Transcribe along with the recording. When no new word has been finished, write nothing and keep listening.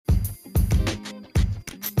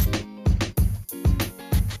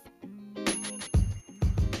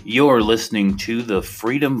You're listening to the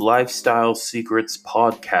Freedom Lifestyle Secrets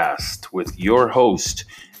podcast with your host,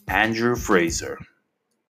 Andrew Fraser.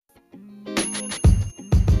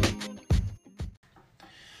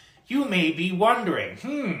 You may be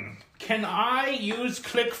wondering, can I use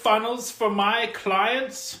ClickFunnels for my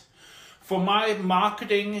clients? For my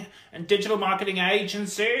marketing and digital marketing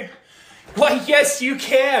agency? Why, yes, you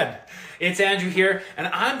can. It's Andrew here, and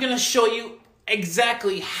I'm going to show you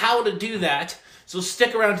exactly how to do that. So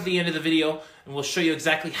stick around to the end of the video, and we'll show you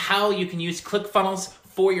exactly how you can use ClickFunnels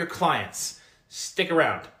for your clients. Stick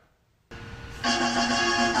around.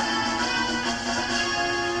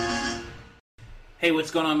 Hey,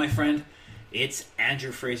 what's going on, my friend? It's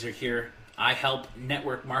Andrew Fraser here. I help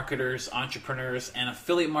network marketers, entrepreneurs, and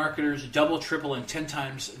affiliate marketers double, triple, and 10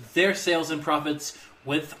 times their sales and profits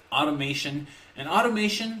with automation, and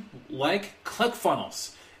automation like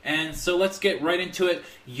ClickFunnels. And so let's get right into it.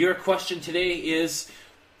 Your question today is,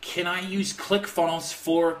 can I use ClickFunnels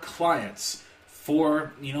for clients?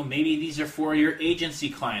 For, maybe these are for your agency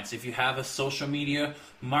clients. If you have a social media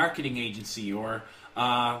marketing agency or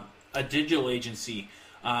a digital agency,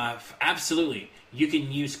 absolutely. You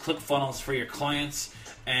can use ClickFunnels for your clients,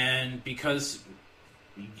 and because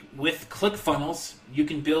with ClickFunnels, you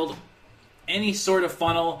can build any sort of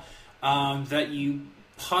funnel that you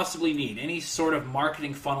possibly need, any sort of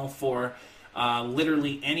marketing funnel for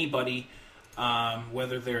literally anybody,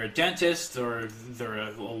 whether they're a dentist or they're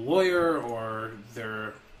a lawyer or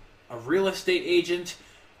they're a real estate agent.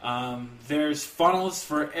 There's funnels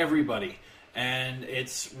for everybody, and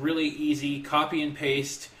it's really easy copy and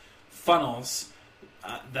paste funnels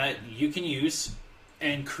that you can use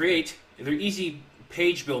and create. They're easy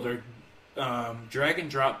page builder, drag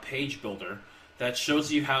and drop page builder that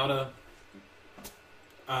shows you how to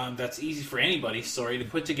that's easy for anybody, to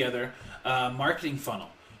put together a marketing funnel,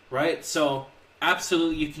 right? So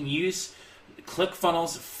absolutely you can use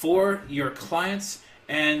ClickFunnels for your clients,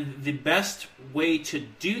 and the best way to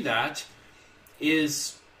do that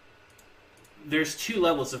is there's two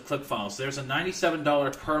levels of ClickFunnels. There's a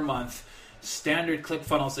 $97 per month standard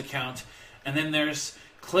ClickFunnels account, and then there's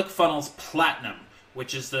ClickFunnels Platinum,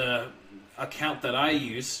 which is the account that I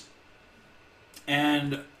use.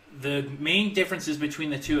 And the main differences between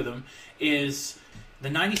the two of them is the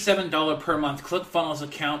 $97 per month ClickFunnels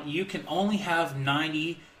account, you can only have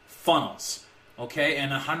 90 funnels, okay,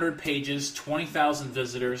 and 100 pages, 20,000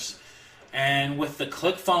 visitors. And with the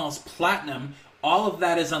ClickFunnels Platinum, all of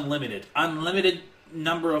that is unlimited. Unlimited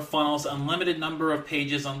number of funnels, unlimited number of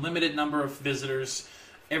pages, unlimited number of visitors,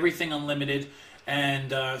 everything unlimited.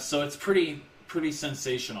 And so it's pretty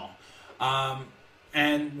sensational.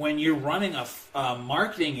 And when you're running a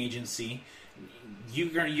marketing agency, you're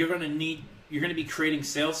going to be creating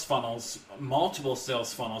sales funnels, multiple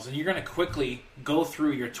sales funnels, and you're going to quickly go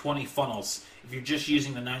through your 20 funnels if you're just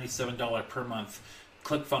using the $97 per month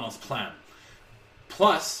ClickFunnels plan.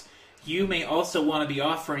 Plus, you may also want to be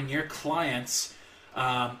offering your clients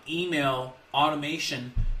email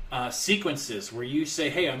automation sequences where you say,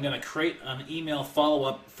 hey, I'm going to create an email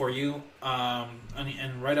follow-up for you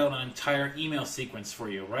and write out an entire email sequence for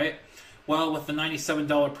you, right? Well, with the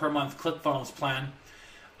 $97 per month ClickFunnels plan,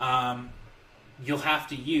 you'll have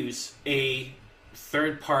to use a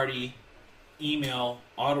third-party email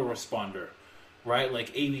autoresponder, right?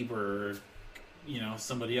 Like Aweber or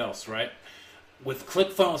somebody else, right? With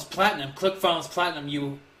ClickFunnels Platinum,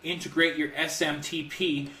 you integrate your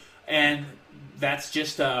SMTP, and that's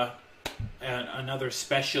just another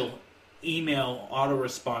special email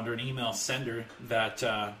autoresponder, an email sender that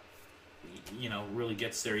really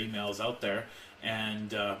gets their emails out there.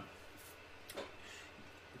 And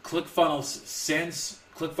ClickFunnels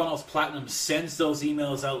Platinum sends those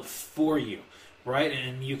emails out for you, right?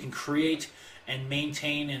 And you can create and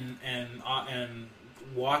maintain and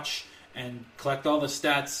watch and collect all the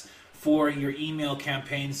stats for your email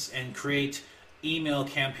campaigns and create email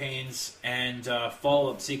campaigns and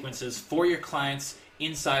follow-up sequences for your clients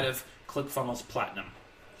inside of ClickFunnels Platinum.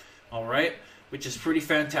 All right, which is pretty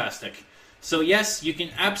fantastic. So yes, you can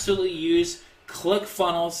absolutely use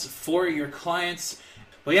ClickFunnels for your clients.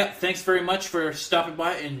 But yeah, thanks very much for stopping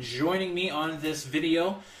by and joining me on this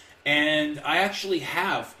video. And I actually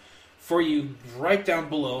have for you right down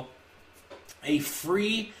below a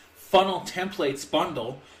free funnel templates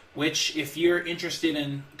bundle, which if you're interested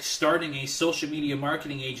in starting a social media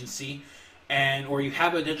marketing agency or you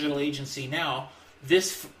have a digital agency now,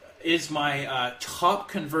 this is my top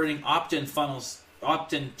converting opt-in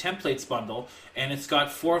templates bundle, and it's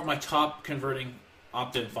got 4 of my top converting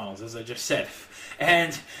opt-in funnels, as I just said.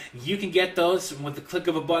 And you can get those with the click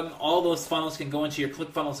of a button. All those funnels can go into your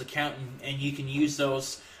ClickFunnels account, and you can use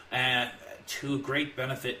those to great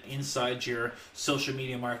benefit inside your social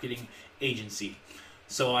media marketing agency.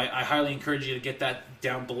 So I highly encourage you to get that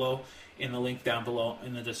down below in the link down below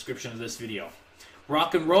in the description of this video.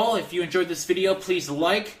 Rock and roll. If you enjoyed this video, please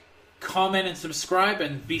like, comment, and subscribe,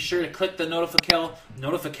 and be sure to click the notification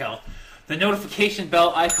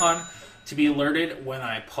bell icon to be alerted when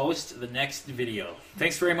I post the next video.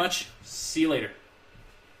 Thanks very much. See you later.